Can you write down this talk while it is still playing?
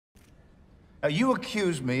Now, you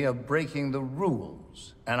accuse me of breaking the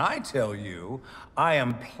rules, and I tell you, I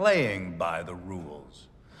am playing by the rules.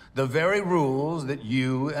 The very rules that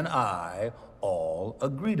you and I all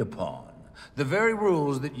agreed upon. The very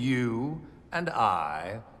rules that you and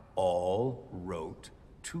I all wrote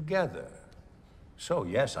together. So,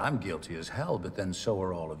 yes, I'm guilty as hell, but then so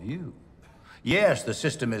are all of you. Yes, the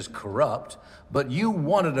system is corrupt, but you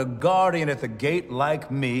wanted a guardian at the gate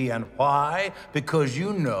like me, and why? Because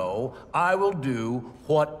you know I will do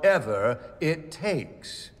whatever it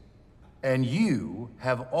takes. And you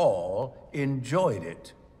have all enjoyed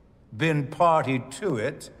it, been party to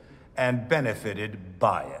it, and benefited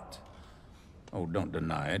by it. Oh, don't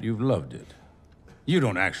deny it. You've loved it. You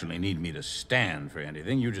don't actually need me to stand for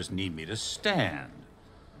anything. You just need me to stand.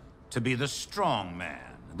 To be the strong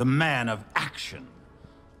man, the man of action.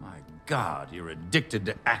 My God, you're addicted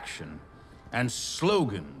to action. And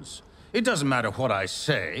slogans. It doesn't matter what I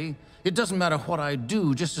say. It doesn't matter what I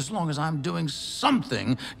do, just as long as I'm doing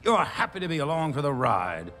something. You're happy to be along for the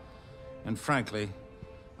ride. And frankly,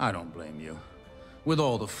 I don't blame you. With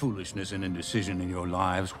all the foolishness and indecision in your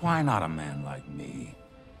lives, why not a man like me?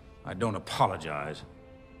 I don't apologize.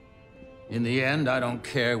 In the end, I don't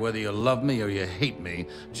care whether you love me or you hate me,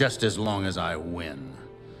 just as long as I win.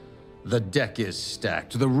 The deck is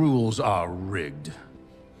stacked. The rules are rigged.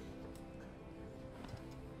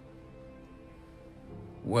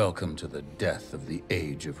 Welcome to the death of the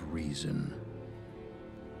Age of Reason.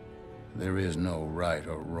 There is no right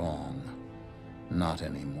or wrong. Not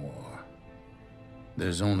anymore.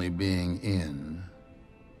 There's only being in,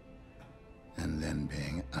 and then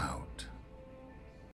being out.